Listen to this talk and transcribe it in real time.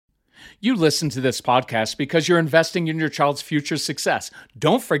You listen to this podcast because you're investing in your child's future success.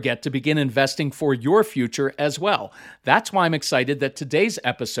 Don't forget to begin investing for your future as well. That's why I'm excited that today's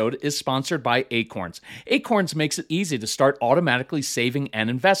episode is sponsored by Acorns. Acorns makes it easy to start automatically saving and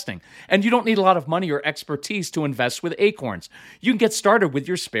investing. And you don't need a lot of money or expertise to invest with Acorns. You can get started with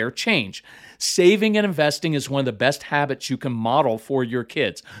your spare change. Saving and investing is one of the best habits you can model for your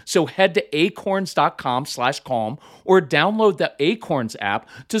kids. So head to acorns.com/calm or download the Acorns app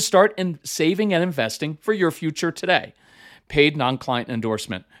to start saving and investing for your future today. Paid non-client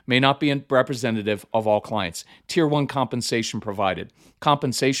endorsement. May not be representative of all clients. Tier 1 compensation provided.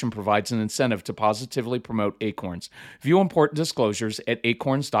 Compensation provides an incentive to positively promote Acorns. View important disclosures at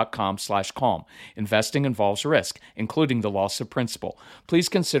acorns.com/calm. Investing involves risk, including the loss of principal. Please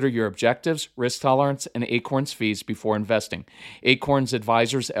consider your objectives, risk tolerance, and Acorns fees before investing. Acorns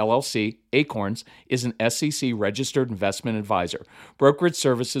Advisors LLC, Acorns, is an SEC-registered investment advisor. Brokerage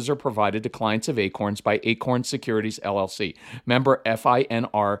services are provided to clients of Acorns by Acorns Securities LLC. Member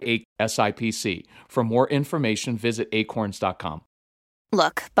FINRA SIPC. For more information, visit acorns.com.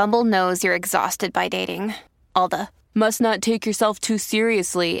 Look, Bumble knows you're exhausted by dating. All the, must not take yourself too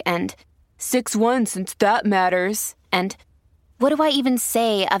seriously, and 6'1" since that matters, and what do I even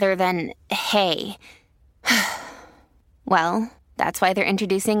say other than, hey? Well, that's why they're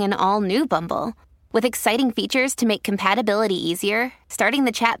introducing an all-new Bumble, with exciting features to make compatibility easier, starting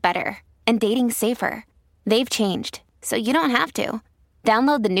the chat better, and dating safer. They've changed, so you don't have to.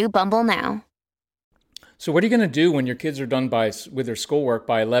 Download the new Bumble now. So what are you going to do when your kids are done with their schoolwork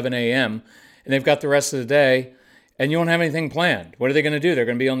by 11 a.m. and they've got the rest of the day and you don't have anything planned? What are they going to do? They're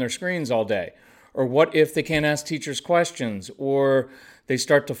going to be on their screens all day. Or what if they can't ask teachers questions, or they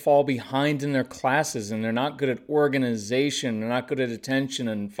start to fall behind in their classes and they're not good at organization, they're not good at attention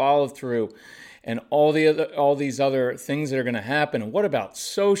and follow through and all these other things that are going to happen? And what about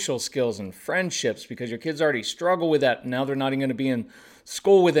social skills and friendships? Because your kids already struggle with that. And now they're not even going to be in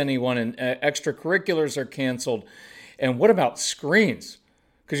school with anyone, and extracurriculars are canceled. And what about screens?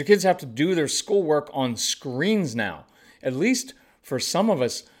 Because your kids have to do their schoolwork on screens now. At least for some of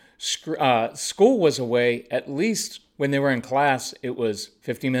us, school was a way, at least when they were in class, it was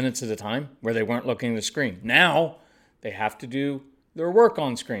 50 minutes at a time where they weren't looking at the screen. Now they have to do their work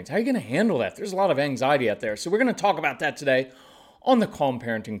on screens. How are you going to handle that? There's a lot of anxiety out there. So we're going to talk about that today on the Calm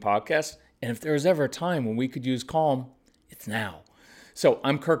Parenting Podcast. And if there was ever a time when we could use calm, it's now. So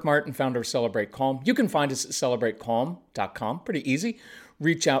I'm Kirk Martin, founder of Celebrate Calm. You can find us at celebratecalm.com. Pretty easy.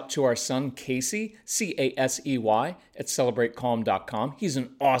 Reach out to our son, Casey, Casey, at celebratecalm.com. He's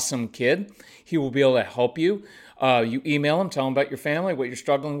an awesome kid. He will be able to help you. You email him, tell him about your family, what you're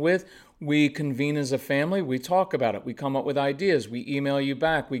struggling with. We convene as a family. We talk about it. We come up with ideas. We email you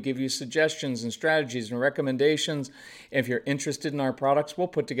back. We give you suggestions and strategies and recommendations. If you're interested in our products, we'll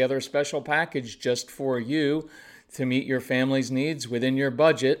put together a special package just for you to meet your family's needs within your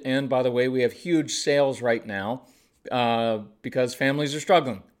budget. And by the way, we have huge sales right now because families are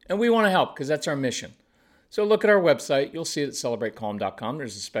struggling. And we want to help because that's our mission. So look at our website. You'll see it at celebratecalm.com.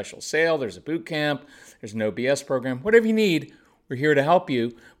 There's a special sale. There's a boot camp. There's an OBS program. Whatever you need, we're here to help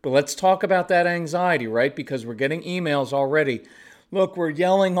you. But let's talk about that anxiety, right? Because we're getting emails already. Look, we're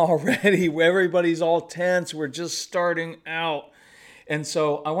yelling already. Everybody's all tense. We're just starting out. And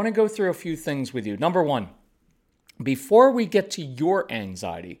so I want to go through a few things with you. Number one, before we get to your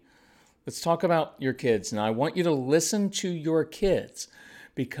anxiety, let's talk about your kids. Now, I want you to listen to your kids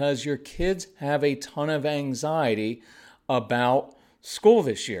because your kids have a ton of anxiety about school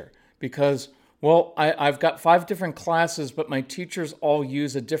this year. Because, well, I've got 5 different classes, but my teachers all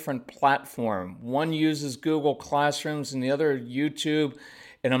use a different platform. One uses Google Classrooms and the other YouTube.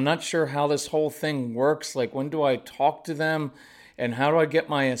 And I'm not sure how this whole thing works. Like, when do I talk to them? And how do I get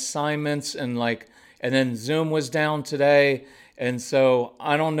my assignments? And then Zoom was down today, and so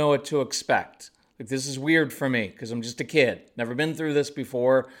I don't know what to expect. This is weird for me because I'm just a kid. Never been through this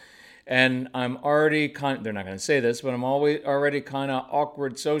before, and I'm already they're not going to say this, but I'm already kind of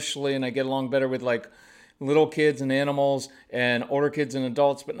awkward socially, and I get along better with little kids and animals and older kids and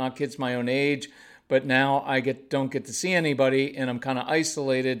adults, but not kids my own age. But now I don't get to see anybody, and I'm kind of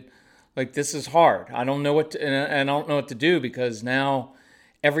isolated. This is hard. I don't know and I don't know what to do because now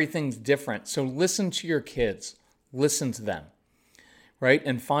everything's different. So listen to your kids. Listen to them, right?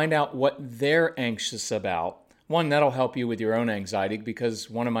 And find out what they're anxious about. One, that'll help you with your own anxiety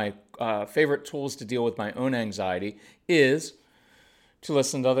because one of my favorite tools to deal with my own anxiety is to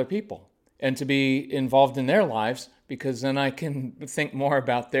listen to other people and to be involved in their lives because then I can think more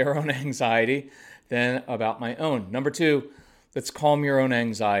about their own anxiety than about my own. Number two, let's calm your own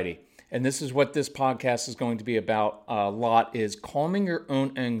anxiety. and this is what this podcast is going to be about a lot, is calming your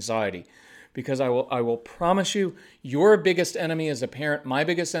own anxiety. Because I will promise you, your biggest enemy as a parent, my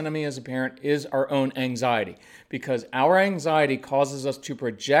biggest enemy as a parent, is our own anxiety. Because our anxiety causes us to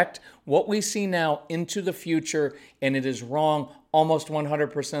project what we see now into the future, and it is wrong almost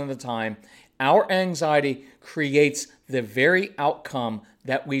 100% of the time. Our anxiety creates the very outcome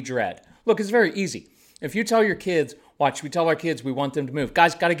that we dread. Look, it's very easy. If you tell your kids, watch, we tell our kids we want them to move.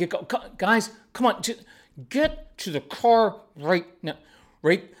 Guys, gotta get, guys, come on, get to the car right now,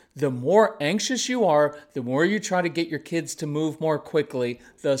 right? The more anxious you are, the more you try to get your kids to move more quickly,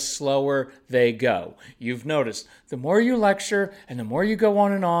 the slower they go. You've noticed, the more you lecture and the more you go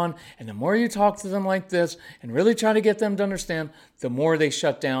on and the more you talk to them like this and really try to get them to understand, the more they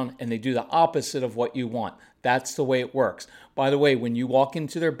shut down and they do the opposite of what you want. That's the way it works. By the way, when you walk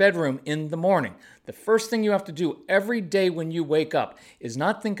into their bedroom in the morning, the first thing you have to do every day when you wake up is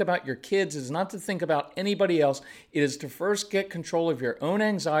not think about your kids, is not to think about anybody else. It is to first get control of your own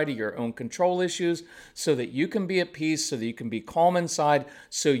anxiety, your own control issues, so that you can be at peace, so that you can be calm inside,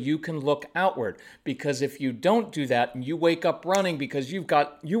 so you can look outward. Because if you don't do that and you wake up running because you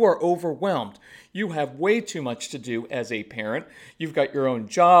are overwhelmed, you have way too much to do as a parent. You've got your own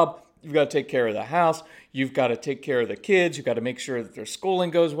job. You've got to take care of the house. You've got to take care of the kids. You've got to make sure that their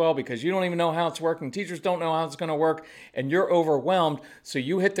schooling goes well because you don't even know how it's working. Teachers don't know how it's going to work, and you're overwhelmed. So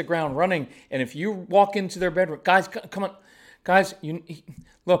you hit the ground running. And if you walk into their bedroom, guys, come on, guys, you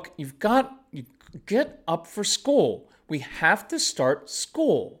get up for school. We have to start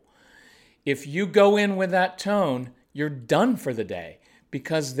school. If you go in with that tone, you're done for the day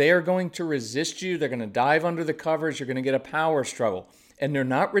because they are going to resist you. They're going to dive under the covers. You're going to get a power struggle. And they're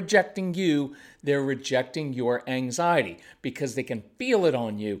not rejecting you, they're rejecting your anxiety because they can feel it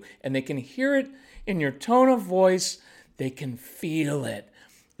on you and they can hear it in your tone of voice. They can feel it.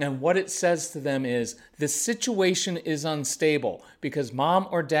 And what it says to them is the situation is unstable because mom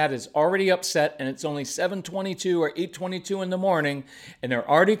or dad is already upset and it's only 7:22 or 8:22 in the morning and they're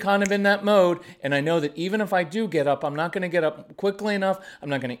already kind of in that mode. And I know that even if I do get up, I'm not going to get up quickly enough. I'm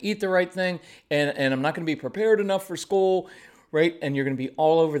not going to eat the right thing and I'm not going to be prepared enough for school. Right? And you're going to be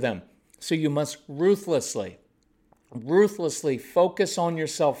all over them. So you must ruthlessly focus on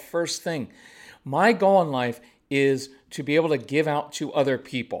yourself first thing. My goal in life is to be able to give out to other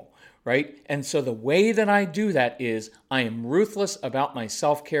people, right? And so the way that I do that is I am ruthless about my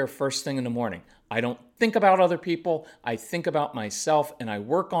self-care first thing in the morning. I don't think about other people. I think about myself and I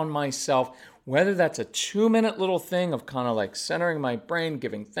work on myself, whether that's a 2-minute little thing of kind of like centering my brain,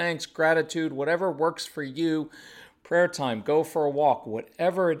 giving thanks, gratitude, whatever works for you. Prayer time, go for a walk,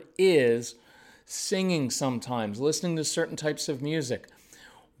 whatever it is, singing sometimes, listening to certain types of music.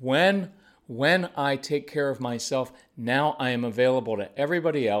 When I take care of myself, now I am available to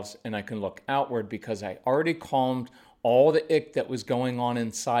everybody else and I can look outward because I already calmed all the ick that was going on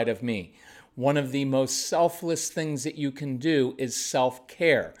inside of me. One of the most selfless things that you can do is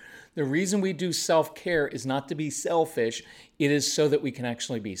self-care. The reason we do self-care is not to be selfish. It is so that we can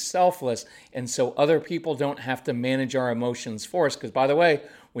actually be selfless and so other people don't have to manage our emotions for us. Because by the way,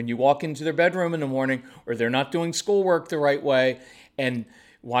 when you walk into their bedroom in the morning or they're not doing schoolwork the right way, and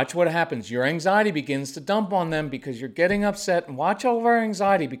watch what happens. Your anxiety begins to dump on them because you're getting upset. And watch all of our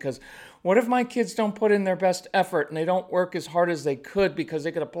anxiety because what if my kids don't put in their best effort and they don't work as hard as they could because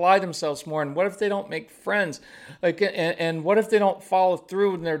they could apply themselves more? And what if they don't make friends? And what if they don't follow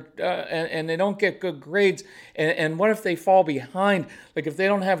through and they don't get good grades? And what if they fall behind? Like if they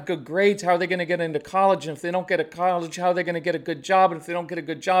don't have good grades, how are they going to get into college? And if they don't get a college, how are they going to get a good job? And if they don't get a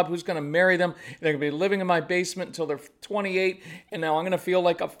good job, who's going to marry them? And they're going to be living in my basement until they're 28. And now I'm going to feel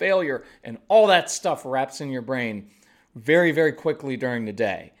like a failure. And all that stuff wraps in your brain very, very quickly during the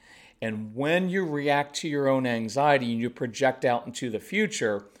day. And when you react to your own anxiety and you project out into the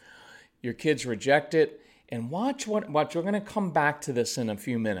future, your kids reject it. And watch, we're going to come back to this in a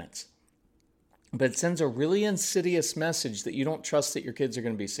few minutes. But it sends a really insidious message that you don't trust that your kids are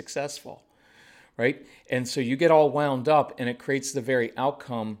going to be successful, right? And so you get all wound up and it creates the very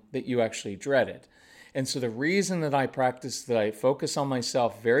outcome that you actually dreaded. And so the reason that I practice, that I focus on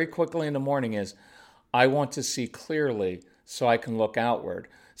myself very quickly in the morning is I want to see clearly so I can look outward.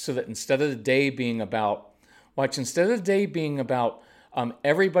 So that instead of the day being about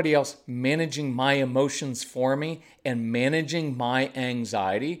everybody else managing my emotions for me and managing my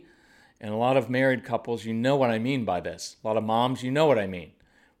anxiety, and a lot of married couples, you know what I mean by this. A lot of moms, you know what I mean.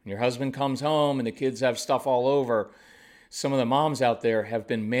 When your husband comes home and the kids have stuff all over, some of the moms out there have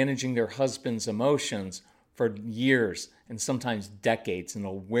been managing their husband's emotions for years and sometimes decades, and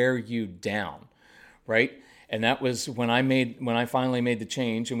it'll wear you down, right? And that was when I finally made the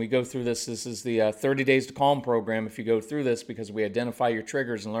change. And we go through this. This is the 30 Days to Calm program. If you go through this, because we identify your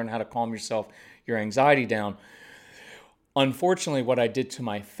triggers and learn how to calm yourself, your anxiety down. Unfortunately, what I did to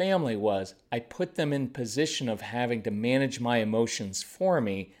my family was I put them in position of having to manage my emotions for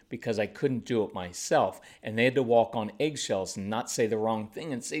me because I couldn't do it myself. And they had to walk on eggshells and not say the wrong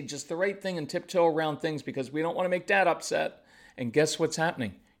thing and say just the right thing and tiptoe around things because we don't want to make dad upset. And guess what's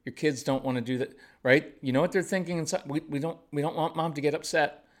happening? Your kids don't want to do that, right? You know what they're thinking inside? We don't want mom to get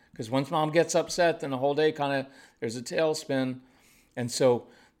upset, because once mom gets upset, then the whole day there's a tailspin. And so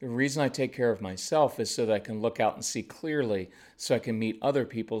the reason I take care of myself is so that I can look out and see clearly, so I can meet other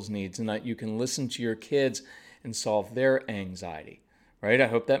people's needs, and that you can listen to your kids and solve their anxiety, right? I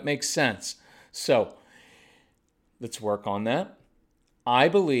hope that makes sense. So let's work on that. I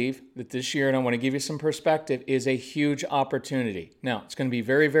believe that this year, and I want to give you some perspective, is a huge opportunity. Now, it's going to be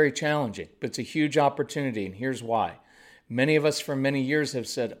very, very challenging, but it's a huge opportunity, and here's why. Many of us for many years have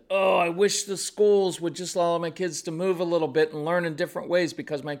said, oh, I wish the schools would just allow my kids to move a little bit and learn in different ways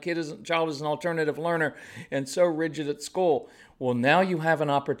because my child is an alternative learner and so rigid at school. Well, now you have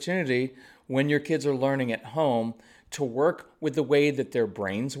an opportunity when your kids are learning at home to work with the way that their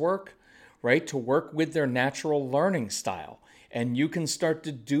brains work, right? To work with their natural learning style. And you can start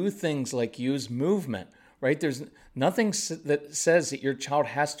to do things like use movement, right? There's nothing that says that your child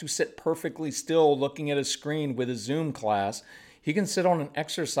has to sit perfectly still looking at a screen with a Zoom class. He can sit on an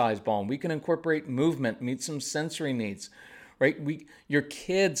exercise ball, and we can incorporate movement, meet some sensory needs, right? Your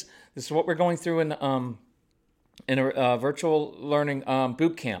kids, this is what we're going through in a virtual learning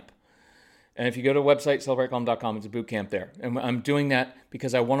boot camp. And if you go to the website, celebratecalm.com, it's a boot camp there. And I'm doing that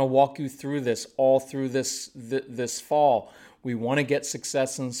because I want to walk you through this all through this fall. We want to get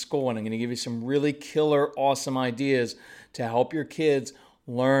success in school, and I'm going to give you some really killer, awesome ideas to help your kids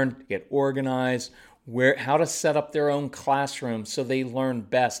learn, get organized, how to set up their own classroom so they learn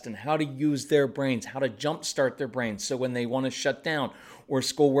best, and how to use their brains, how to jumpstart their brains so when they want to shut down or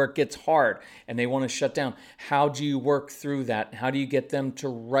schoolwork gets hard and they want to shut down, how do you work through that? How do you get them to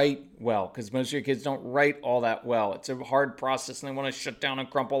write well? Because most of your kids don't write all that well. It's a hard process, and they want to shut down and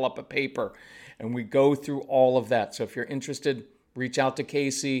crumple up a paper. And we go through all of that. So if you're interested, reach out to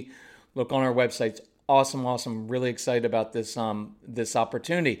Casey. Look on our website. It's awesome. Really excited about this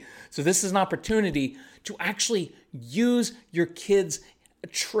opportunity. So this is an opportunity to actually use your kids'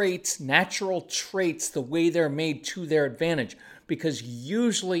 traits, natural traits, the way they're made to their advantage. Because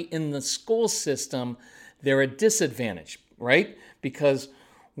usually in the school system, they're a disadvantage, right? Because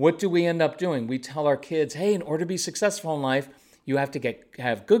what do we end up doing? We tell our kids, hey, in order to be successful in life, you have to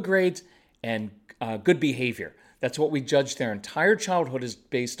have good grades and good behavior. That's what we judge. Their entire childhood is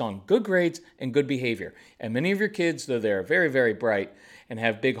based on good grades and good behavior. And many of your kids, though they're very, very bright and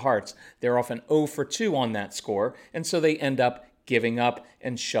have big hearts, they're often 0 for 2 on that score. And so they end up giving up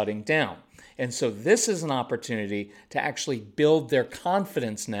and shutting down. And so this is an opportunity to actually build their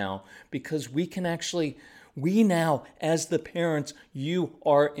confidence now, because we now, as the parents, you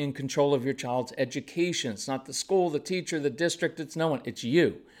are in control of your child's education. It's not the school, the teacher, the district, it's no one, it's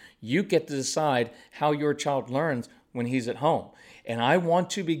you. You get to decide how your child learns when he's at home. And I want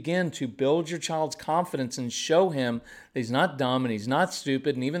to begin to build your child's confidence and show him that he's not dumb and he's not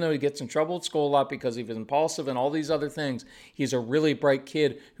stupid. And even though he gets in trouble at school a lot because he's impulsive and all these other things, he's a really bright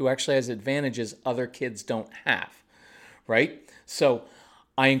kid who actually has advantages other kids don't have, right? So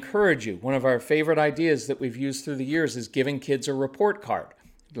I encourage you, one of our favorite ideas that we've used through the years is giving kids a report card.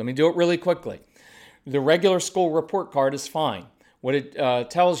 Let me do it really quickly. The regular school report card is fine. What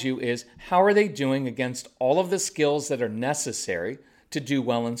it tells you is how are they doing against all of the skills that are necessary to do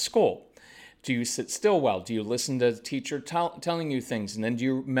well in school. Do you sit still well? Do you listen to the teacher telling you things? And then do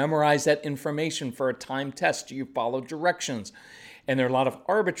you memorize that information for a timed test? Do you follow directions? And there are a lot of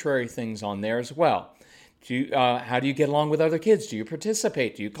arbitrary things on there as well. How do you get along with other kids? Do you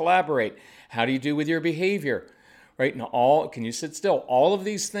participate? Do you collaborate? How do you do with your behavior? Right? And can you sit still? All of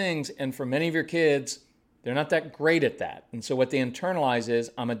these things, and for many of your kids, they're not that great at that. And so what they internalize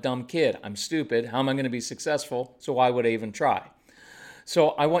is, I'm a dumb kid. I'm stupid. How am I going to be successful? So why would I even try? So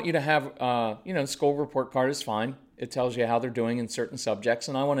I want you to have, school report card is fine. It tells you how they're doing in certain subjects.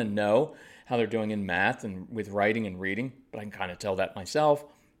 And I want to know how they're doing in math and with writing and reading. But I can kind of tell that myself.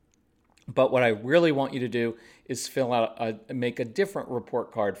 But what I really want you to do is make a different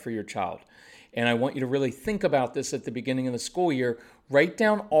report card for your child. And I want you to really think about this at the beginning of the school year. Write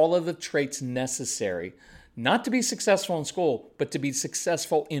down all of the traits necessary, not to be successful in school, but to be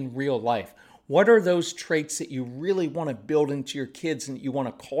successful in real life. What are those traits that you really want to build into your kids and you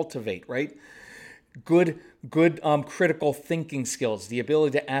want to cultivate, right? good critical thinking skills, the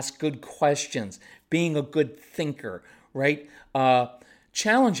ability to ask good questions, being a good thinker, right?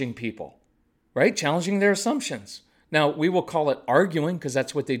 Challenging people, right? Challenging their assumptions. Now, we will call it arguing because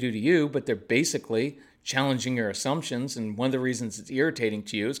that's what they do to you, but they're basically challenging your assumptions. And one of the reasons it's irritating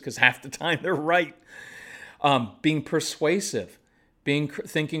to you is because half the time they're right. Being persuasive,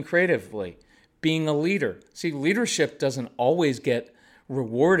 thinking creatively, being a leader. See, leadership doesn't always get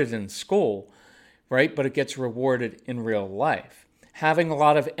rewarded in school, right? But it gets rewarded in real life. Having a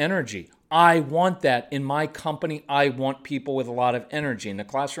lot of energy. I want that in my company. I want people with a lot of energy. In the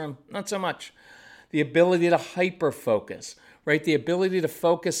classroom, not so much. The ability to hyper-focus, right? The ability to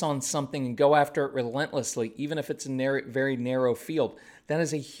focus on something and go after it relentlessly, even if it's a very narrow field. That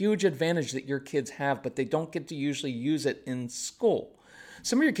is a huge advantage that your kids have, but they don't get to usually use it in school.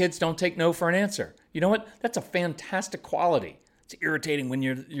 Some of your kids don't take no for an answer. You know what? That's a fantastic quality. It's irritating when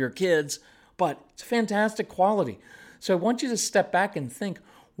you're kids, but it's a fantastic quality. So I want you to step back and think,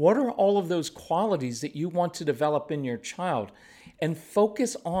 what are all of those qualities that you want to develop in your child? And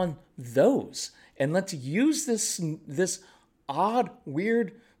focus on those. And let's use this odd,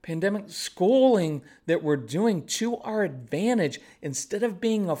 weird pandemic schooling that we're doing to our advantage instead of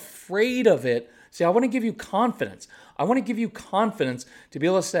being afraid of it. See, I want to give you confidence. I want to give you confidence to be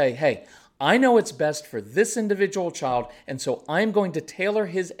able to say, hey, I know it's best for this individual child, and so I'm going to tailor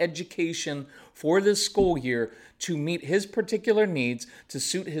his education for this school year to meet his particular needs, to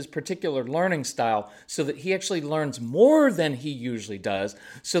suit his particular learning style, so that he actually learns more than he usually does,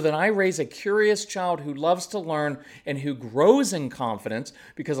 so that I raise a curious child who loves to learn and who grows in confidence,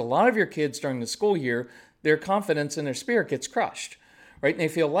 because a lot of your kids during the school year, their confidence and their spirit gets crushed, right? And they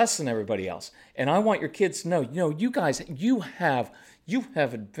feel less than everybody else. And I want your kids to know, you guys, you have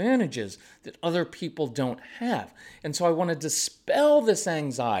advantages that other people don't have. And so I want to dispel this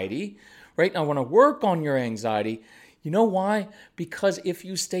anxiety, right? And I want to work on your anxiety. You know why? Because if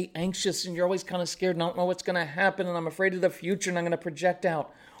you stay anxious and you're always kind of scared and I don't know what's going to happen and I'm afraid of the future and I'm going to project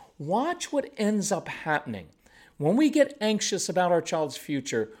out, watch what ends up happening. When we get anxious about our child's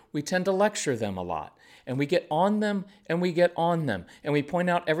future, we tend to lecture them a lot. And we get on them and we get on them. And we point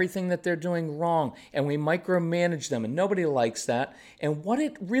out everything that they're doing wrong. And we micromanage them. And nobody likes that. And what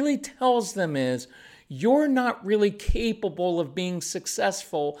it really tells them is, you're not really capable of being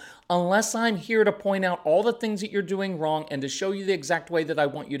successful unless I'm here to point out all the things that you're doing wrong and to show you the exact way that I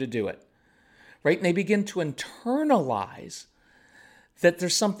want you to do it. Right? And they begin to internalize that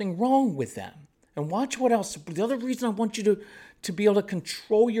there's something wrong with them. And watch what else. The other reason I want you to be able to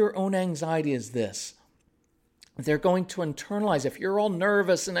control your own anxiety is this. They're going to internalize. If you're all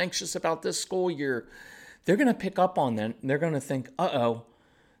nervous and anxious about this school year, they're going to pick up on that. And they're going to think, all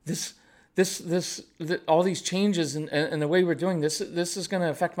these changes and the way we're doing this is going to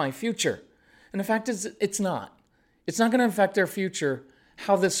affect my future. And the fact is, it's not. It's not going to affect their future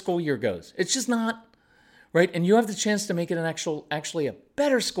how this school year goes. It's just not, right? And you have the chance to make it actually a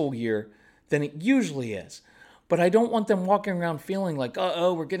better school year than it usually is. But I don't want them walking around feeling like,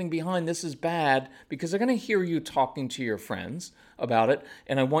 we're getting behind, this is bad, because they're going to hear you talking to your friends about it.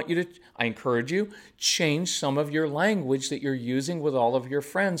 And I encourage you, change some of your language that you're using with all of your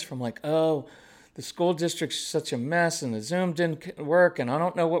friends from like, the school district's such a mess and the Zoom didn't work and I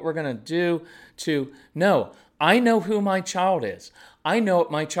don't know what we're going to do, to, no, I know who my child is. I know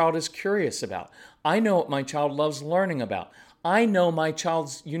what my child is curious about. I know what my child loves learning about. I know my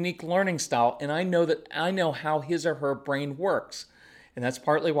child's unique learning style, and I know how his or her brain works. And that's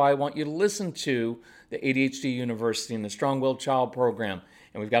partly why I want you to listen to the ADHD University and the Strong-Willed Child program.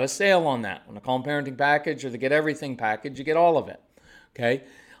 And we've got a sale on that. On the Calm Parenting package or the Get Everything package, you get all of it. Okay?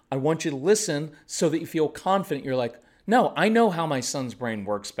 I want you to listen so that you feel confident. You're like, no, I know how my son's brain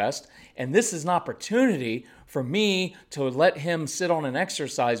works best, and this is an opportunity for me to let him sit on an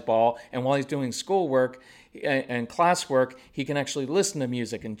exercise ball, and while he's doing schoolwork and classwork, he can actually listen to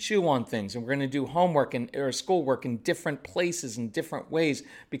music and chew on things. And we're going to do homework or schoolwork in different places in different ways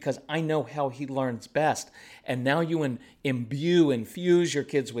because I know how he learns best. And now you infuse your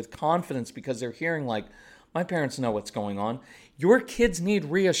kids with confidence because they're hearing like, my parents know what's going on. Your kids need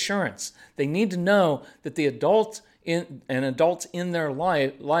reassurance. They need to know that the adults in their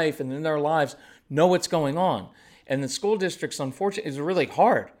life and in their lives know what's going on. And the school districts, unfortunately, is really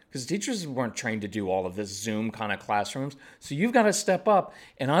hard because teachers weren't trained to do all of this Zoom kind of classrooms. So you've got to step up.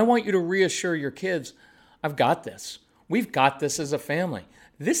 And I want you to reassure your kids, I've got this. We've got this as a family.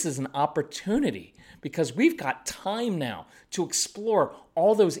 This is an opportunity because we've got time now to explore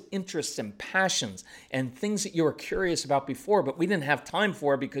all those interests and passions and things that you were curious about before, but we didn't have time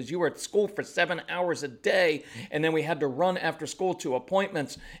for because you were at school for 7 hours a day, and then we had to run after school to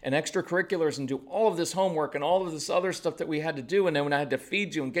appointments and extracurriculars and do all of this homework and all of this other stuff that we had to do, and then when I had to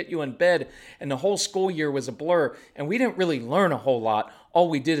feed you and get you in bed, and the whole school year was a blur, and we didn't really learn a whole lot. All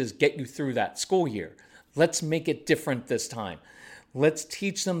we did is get you through that school year. Let's make it different this time. Let's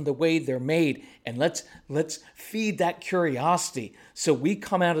teach them the way they're made, and let's feed that curiosity so we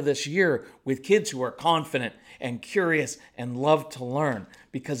come out of this year with kids who are confident and curious and love to learn,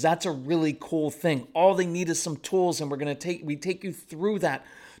 because that's a really cool thing. All they need is some tools, and we take you through that,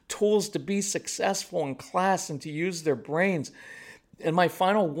 tools to be successful in class and to use their brains. And my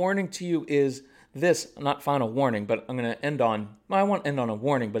final warning to you is this, not final warning, but I won't end on a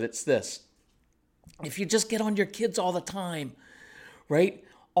warning, but it's this. If you just get on your kids all the time, right?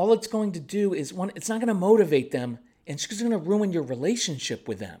 All it's going to do is, it's not going to motivate them, and it's just going to ruin your relationship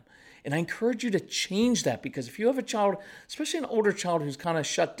with them. And I encourage you to change that, because if you have a child, especially an older child who's kind of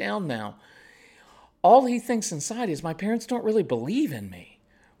shut down now, all he thinks inside is, my parents don't really believe in me,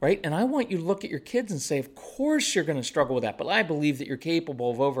 right? And I want you to look at your kids and say, of course you're going to struggle with that, but I believe that you're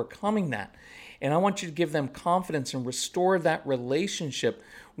capable of overcoming that. And I want you to give them confidence and restore that relationship.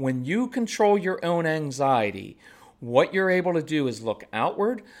 When you control your own anxiety, what you're able to do is look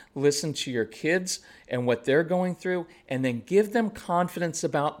outward, listen to your kids and what they're going through, and then give them confidence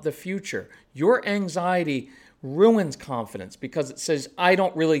about the future. Your anxiety ruins confidence because it says, I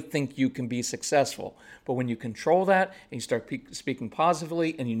don't really think you can be successful. But when you control that and you start speaking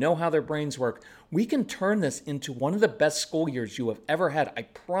positively and you know how their brains work, we can turn this into one of the best school years you have ever had. I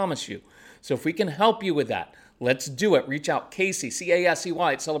promise you. So if we can help you with that, let's do it. Reach out, Casey,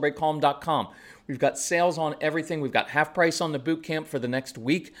 C-A-S-E-Y, at CelebrateCalm.com. We've got sales on everything. We've got half price on the boot camp for the next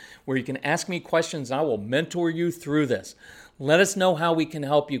week, where you can ask me questions and I will mentor you through this. Let us know how we can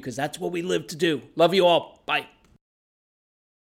help you, because that's what we live to do. Love you all. Bye.